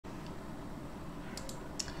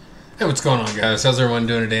Hey, what's going on, guys? How's everyone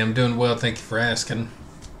doing today? I'm doing well, thank you for asking.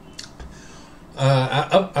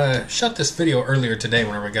 I shot this video earlier today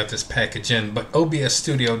whenever I got this package in, but OBS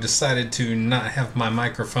Studio decided to not have my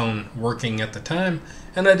microphone working at the time,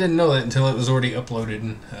 and I didn't know that until it was already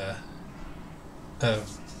uploaded and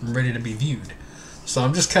ready to be viewed. So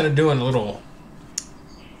I'm just kind of doing a little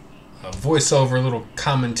voiceover, a little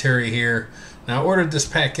commentary here. Now, I ordered this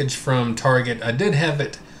package from Target. I did have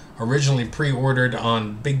it originally pre-ordered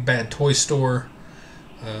on Big Bad Toy Store,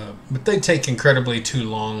 but they take incredibly too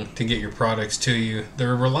long to get your products to you.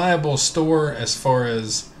 They're a reliable store as far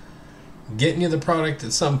as getting you the product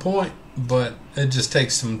at some point, but it just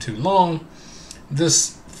takes them too long.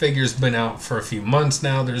 This figure's been out for a few months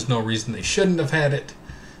now. There's no reason they shouldn't have had it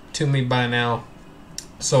to me by now.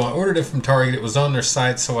 So I ordered it from Target. It was on their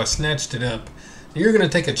site, so I snatched it up. You're going to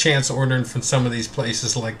take a chance ordering from some of these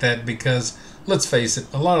places like that because, let's face it,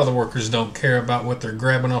 a lot of the workers don't care about what they're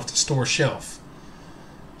grabbing off the store shelf.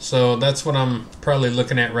 So that's what I'm probably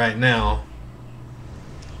looking at right now.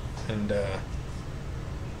 And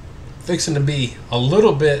fixing to be a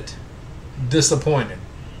little bit disappointed.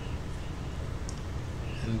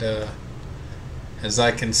 And as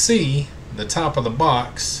I can see, the top of the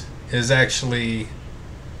box is actually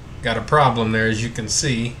got a problem there, as you can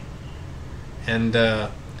see. And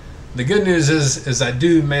the good news is I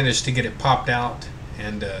do manage to get it popped out,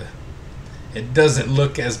 and it doesn't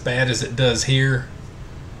look as bad as it does here.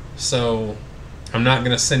 So I'm not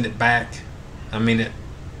going to send it back. I mean,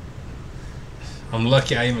 I'm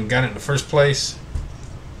lucky I even got it in the first place.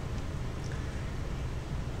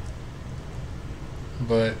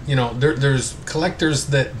 But, you know, there's collectors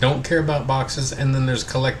that don't care about boxes, and then there's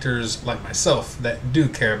collectors like myself that do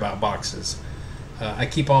care about boxes. I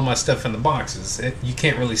keep all my stuff in the boxes. You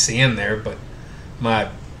can't really see in there, but my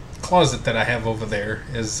closet that I have over there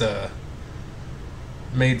is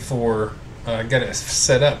made for... I got it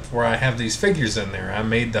set up where I have these figures in there. I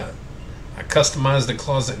customized the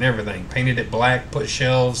closet and everything. Painted it black, put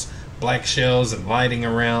shelves, black shelves, and lighting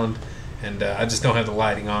around. And I just don't have the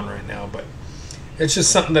lighting on right now, but it's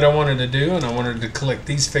just something that I wanted to do, and I wanted to collect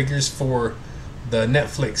these figures for the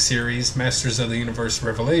Netflix series, Masters of the Universe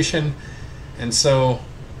Revelation. And so,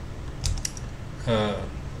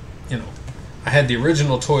 you know, I had the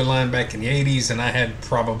original toy line back in the 80s, and I had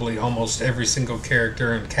probably almost every single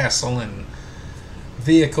character and castle and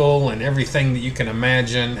vehicle and everything that you can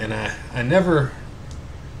imagine. And I never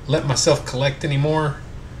let myself collect anymore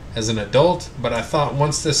as an adult, but I thought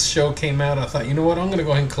once this show came out, I thought, you know what, I'm going to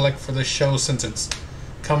go ahead and collect for this show since it's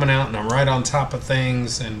coming out and I'm right on top of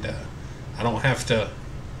things, and I don't have to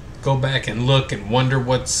go back and look and wonder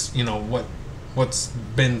what's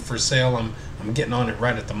been for sale. I'm getting on it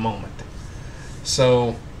right at the moment.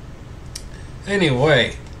 So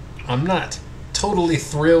anyway, I'm not totally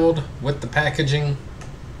thrilled with the packaging,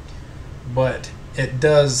 but it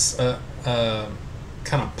does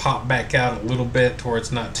kind of pop back out a little bit to where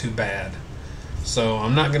it's not too bad. So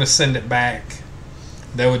I'm not going to send it back.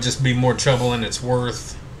 That would just be more trouble than it's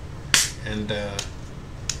worth. And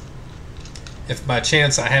if by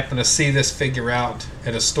chance I happen to see this figure out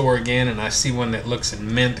at a store again and I see one that looks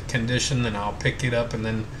in mint condition, then I'll pick it up and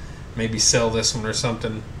then maybe sell this one or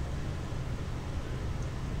something.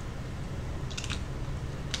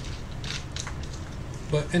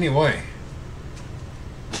 But anyway,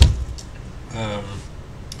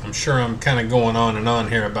 I'm sure I'm kind of going on and on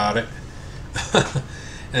here about it.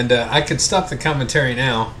 And I could stop the commentary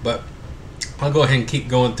now, but I'll go ahead and keep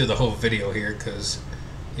going through the whole video here because,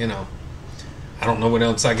 you know, I don't know what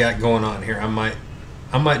else I got going on here. I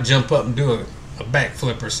might jump up and do a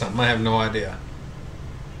backflip or something. I have no idea.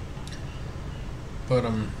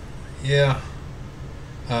 But yeah,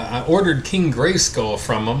 I ordered King Grayskull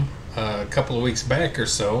from them a couple of weeks back or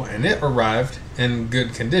so, and it arrived in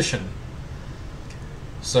good condition.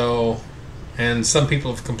 So, and some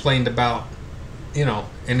people have complained about, you know,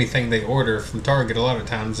 anything they order from Target. A lot of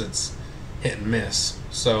times it's hit and miss.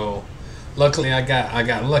 So luckily I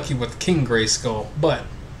got lucky with King Grayskull, but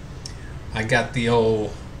I got the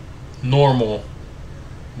old normal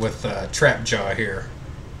with Trap Jaw here.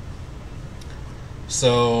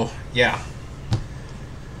 So yeah.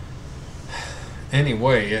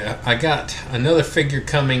 Anyway, I got another figure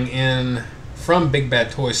coming in from Big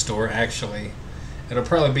Bad Toy Store. Actually, it'll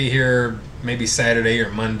probably be here maybe Saturday or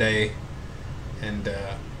Monday, and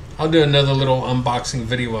I'll do another little unboxing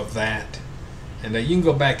video of that. And you can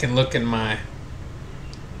go back and look in my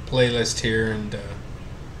playlist here, and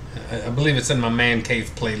I believe it's in my Man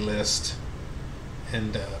Cave playlist,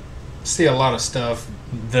 and see a lot of stuff.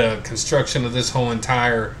 The construction of this whole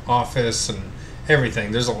entire office and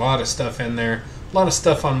everything. There's a lot of stuff in there. A lot of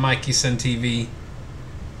stuff on Mikey Sen TV.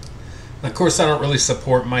 Of course, I don't really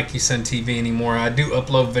support Mikey Sen TV anymore. I do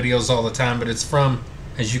upload videos all the time, but it's from,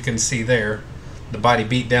 as you can see there, the Body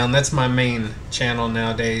Beatdown. That's my main channel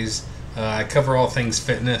nowadays. I cover all things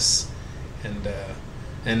fitness,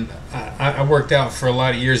 and I worked out for a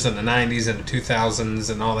lot of years in the 90s and the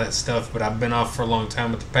 2000s and all that stuff, but I've been off for a long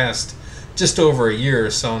time. With the past just over a year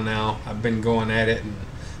or so now, I've been going at it, and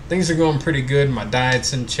things are going pretty good. My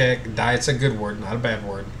diet's in check. Diet's a good word, not a bad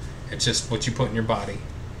word. It's just what you put in your body.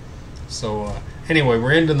 So anyway,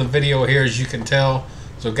 we're ending the video here, as you can tell.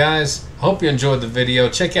 So guys, I hope you enjoyed the video.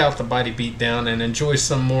 Check out the Body Beatdown and enjoy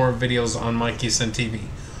some more videos on Mikey Sen TV.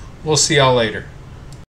 We'll see y'all later.